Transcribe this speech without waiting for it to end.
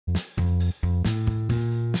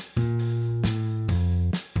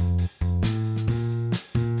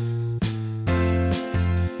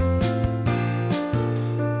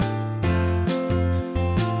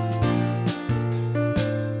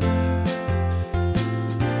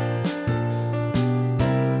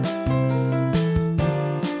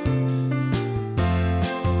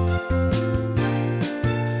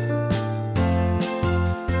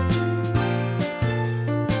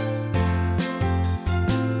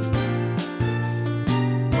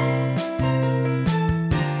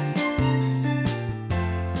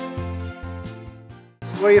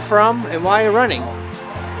where you're from, and why you're running.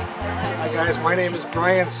 Hi guys, my name is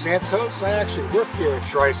Brian Santos. I actually work here at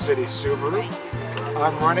Tri-City Subaru.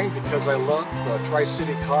 I'm running because I love the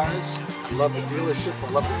Tri-City cars. I love the dealership.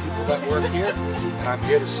 I love the people that work here, and I'm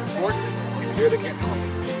here to support. I'm here to get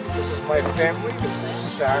healthy. This is my family. This is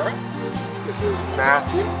Sarah. This is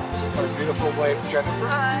Matthew. This is my beautiful wife Jennifer.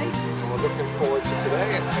 Hi. And we're looking forward to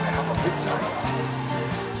today and we're gonna have a good time.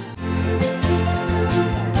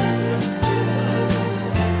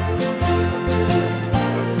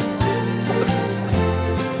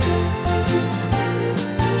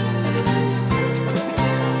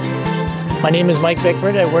 My name is Mike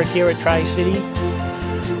Bickford. I work here at Tri-City,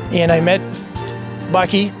 and I met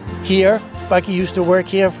Bucky here. Bucky used to work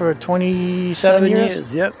here for 27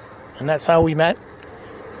 years. Yep. And that's how we met.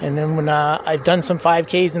 And then when I've done some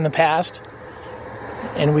 5Ks in the past,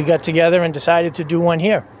 and we got together and decided to do one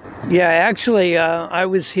here. Yeah, actually, I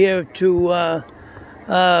was here to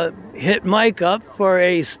hit Mike up for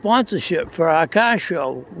a sponsorship for our car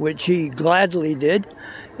show, which he gladly did.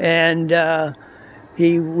 And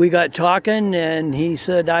we got talking, and he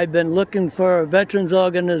said, I've been looking for a veterans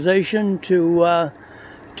organization to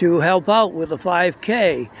help out with a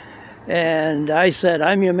 5K. And I said,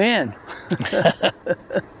 I'm your man.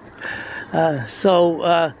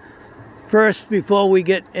 First, before we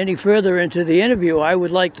get any further into the interview, I would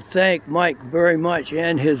like to thank Mike very much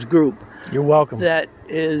and his group. You're welcome. That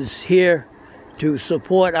is here to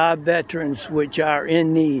support our veterans which are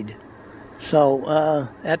in need. So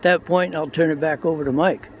at that point, I'll turn it back over to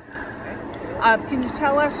Mike. Can you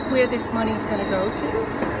tell us where this money is going to go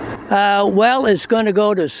to? Well, it's going to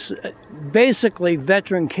go to basically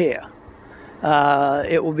veteran care.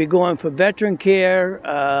 It will be going for veteran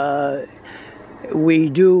care. We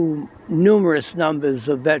do numerous numbers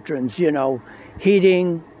of veterans,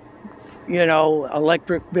 heating,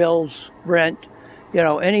 electric bills, rent,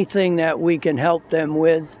 anything that we can help them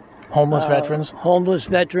with. Homeless veterans? Homeless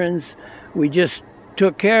veterans. We just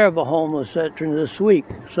took care of a homeless veteran this week.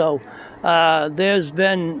 So there's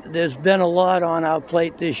been a lot on our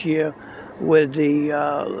plate this year with the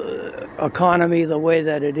economy the way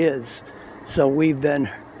that it is. So we've been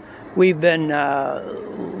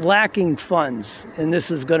lacking funds, and this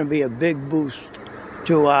is going to be a big boost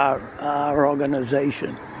to our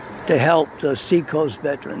organization to help the Seacoast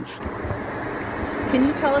veterans. Can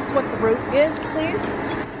you tell us what the route is, please?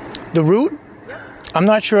 The route? I'm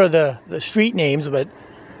not sure the street names, but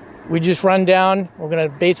we just run down. We're going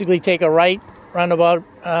to basically take a right, run about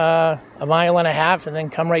a mile and a half, and then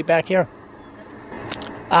come right back here.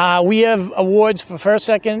 We have awards for first,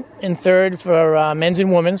 second, and third for men's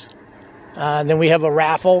and women's. Then we have a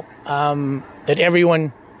raffle that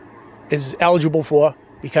everyone is eligible for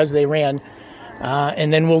because they ran.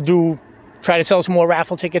 And then we'll try to sell some more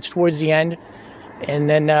raffle tickets towards the end, and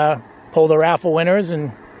then pull the raffle winners.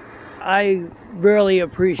 And I really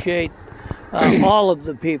appreciate all of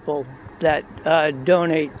the people that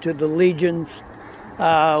donate to the Legions.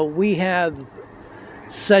 We have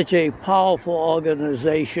such a powerful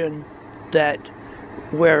organization that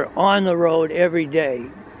we're on the road every day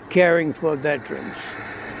caring for veterans.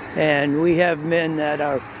 And we have men that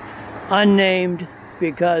are unnamed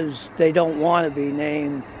because they don't want to be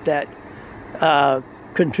named that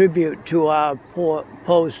contribute to our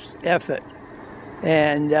post effort.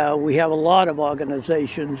 And we have a lot of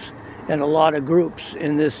organizations and a lot of groups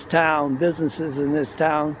in this town, businesses in this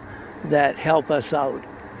town, that help us out.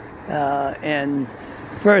 And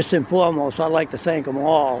first and foremost, I'd like to thank them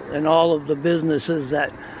all, and all of the businesses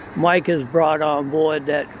that Mike has brought on board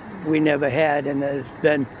that we never had, and there's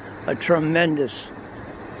been a tremendous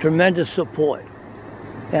support.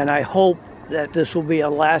 And I hope that this will be a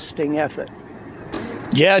lasting effort.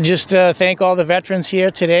 yeah, just thank all the veterans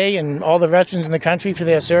here today and all the veterans in the country for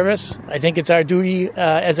their service. I think it's our duty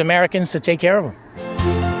as Americans to take care of them.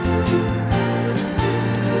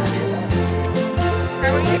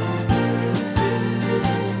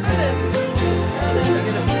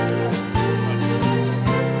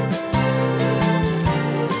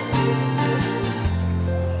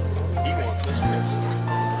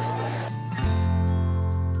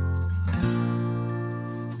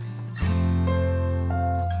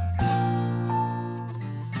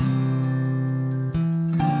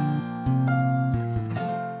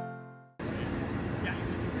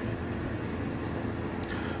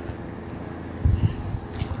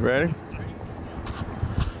 Ready?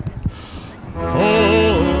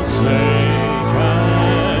 Oh, say,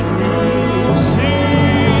 can you see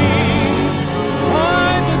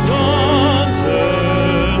by the dawn's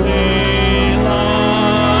early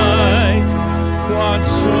light what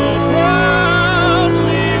so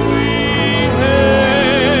proudly we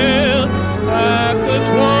hailed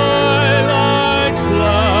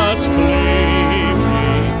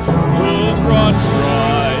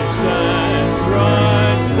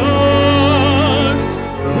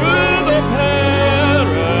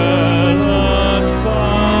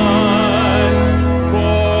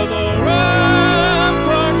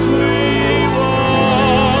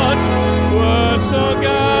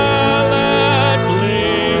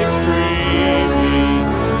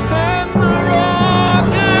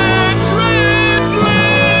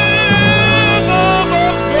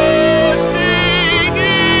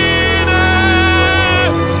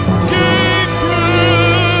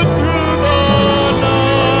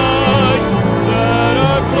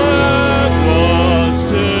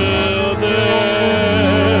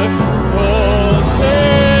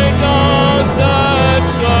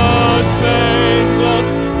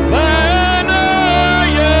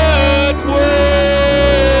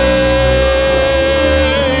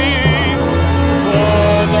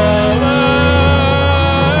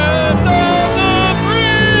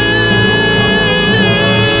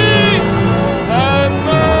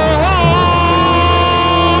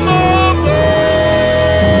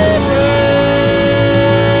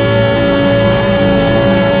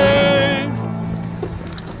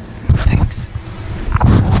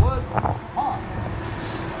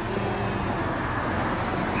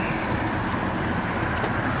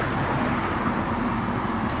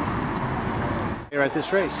here at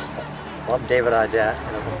this race? Well, I'm David Ardat,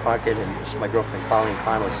 from Concord, and this is my girlfriend Colleen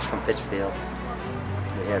Connell. She's from Pittsfield,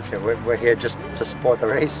 New Hampshire. We're here just to support the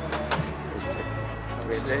race. I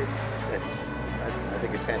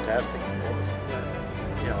think it's fantastic. I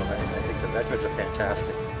think the veterans are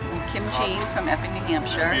fantastic. I'm Kim Jean from Epping, New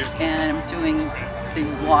Hampshire, and I'm doing the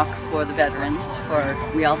walk for the veterans.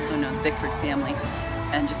 We also know the Bickford family,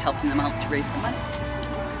 and just helping them out to raise some money.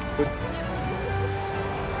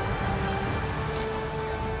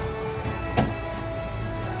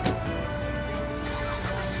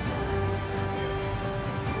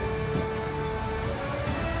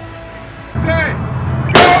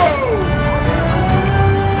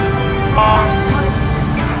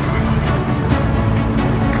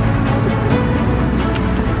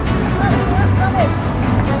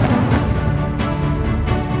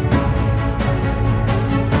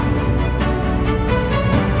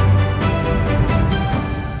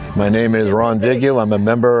 My name is Ron Vigil. I'm a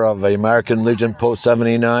member of the American Legion Post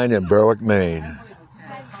 79 in Berwick, Maine.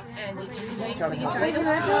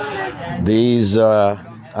 These,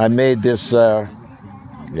 I made this, either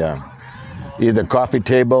coffee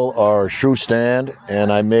table or shoe stand,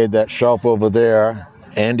 and I made that shelf over there.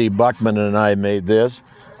 Andy Buckman and I made this.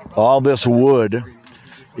 All this wood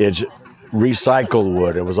is recycled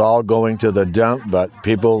wood. It was all going to the dump, but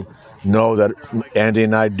people know that Andy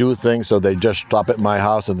and I do things, so they just stop at my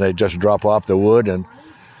house and they just drop off the wood, and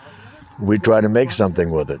we try to make something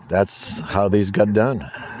with it. That's how these got done.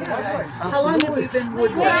 How long have you been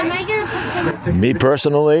woodworking? Me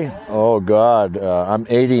personally, oh God, I'm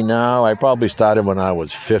 80 now. I probably started when I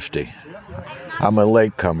was 50. I'm a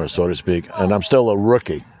latecomer, so to speak, and I'm still a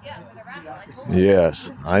rookie. Yes,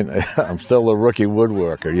 I'm still a rookie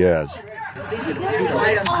woodworker, yes.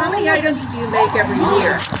 How many items do you make every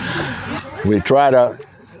year? We try to,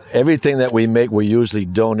 everything that we make, we usually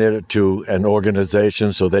donate it to an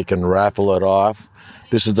organization so they can raffle it off.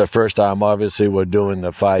 This is the first time, obviously, we're doing the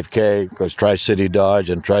 5K because Tri-City Dodge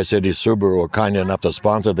and Tri-City Subaru were kind enough to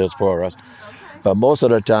sponsor this for us. But most of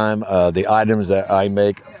the time, the items that I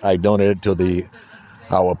make, I donate it to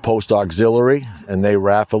our post auxiliary, and they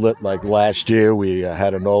raffle it. Like last year, we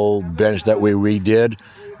had an old bench that we redid,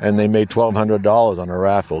 and they made $1,200 on a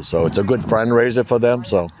raffle. So it's a good fundraiser for them,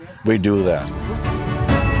 so we do that.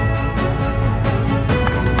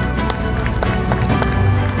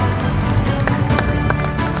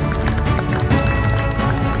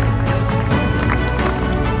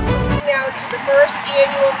 Now to the first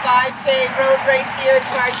annual 5K road race here at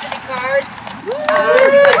Tri-City Cars.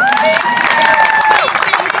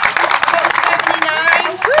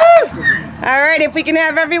 All right, if we can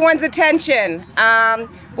have everyone's attention.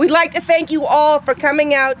 We'd like to thank you all for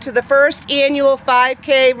coming out to the first annual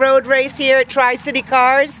 5K road race here at Tri-City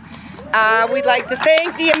Cars. We'd like to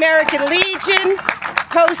thank the American Legion,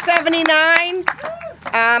 Post 79.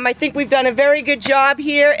 I think we've done a very good job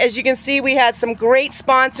here. As you can see, we had some great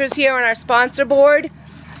sponsors here on our sponsor board.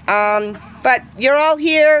 But you're all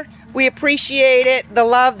here. We appreciate it. The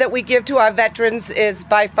love that we give to our veterans is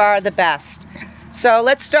by far the best. So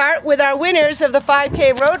let's start with our winners of the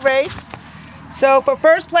 5K road race. So for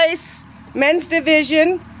first place, men's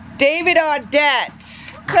division, David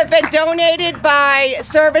Audette. Have been donated by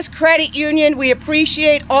Service Credit Union. We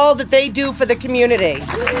appreciate all that they do for the community.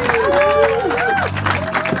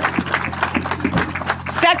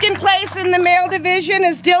 Second place in the male division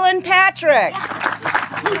is Dylan Patrick.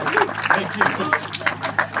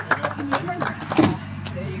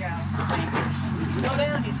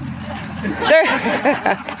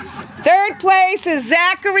 Third place is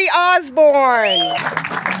Zachary Osborne.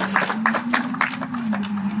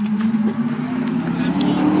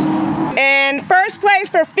 And first place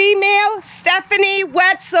for female, Stephanie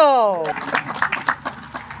Wetzel.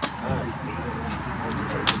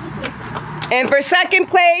 And for second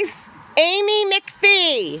place, Amy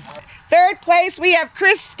McPhee. Third place, we have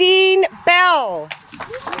Christine Bell.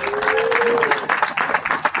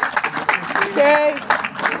 Okay.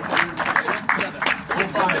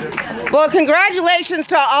 Well, congratulations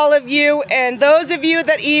to all of you, and those of you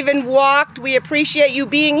that even walked, we appreciate you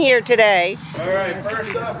being here today. All right,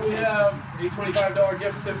 first up we have a $25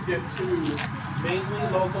 gift certificate to Mainly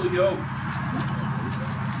Local Yokes.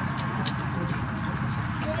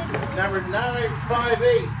 Number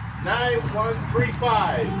 958,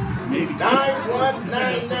 9135,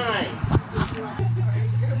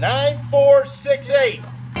 9199, 9468.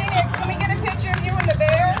 Can we get a picture of you and the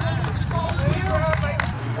bear?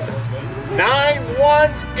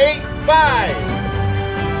 9185.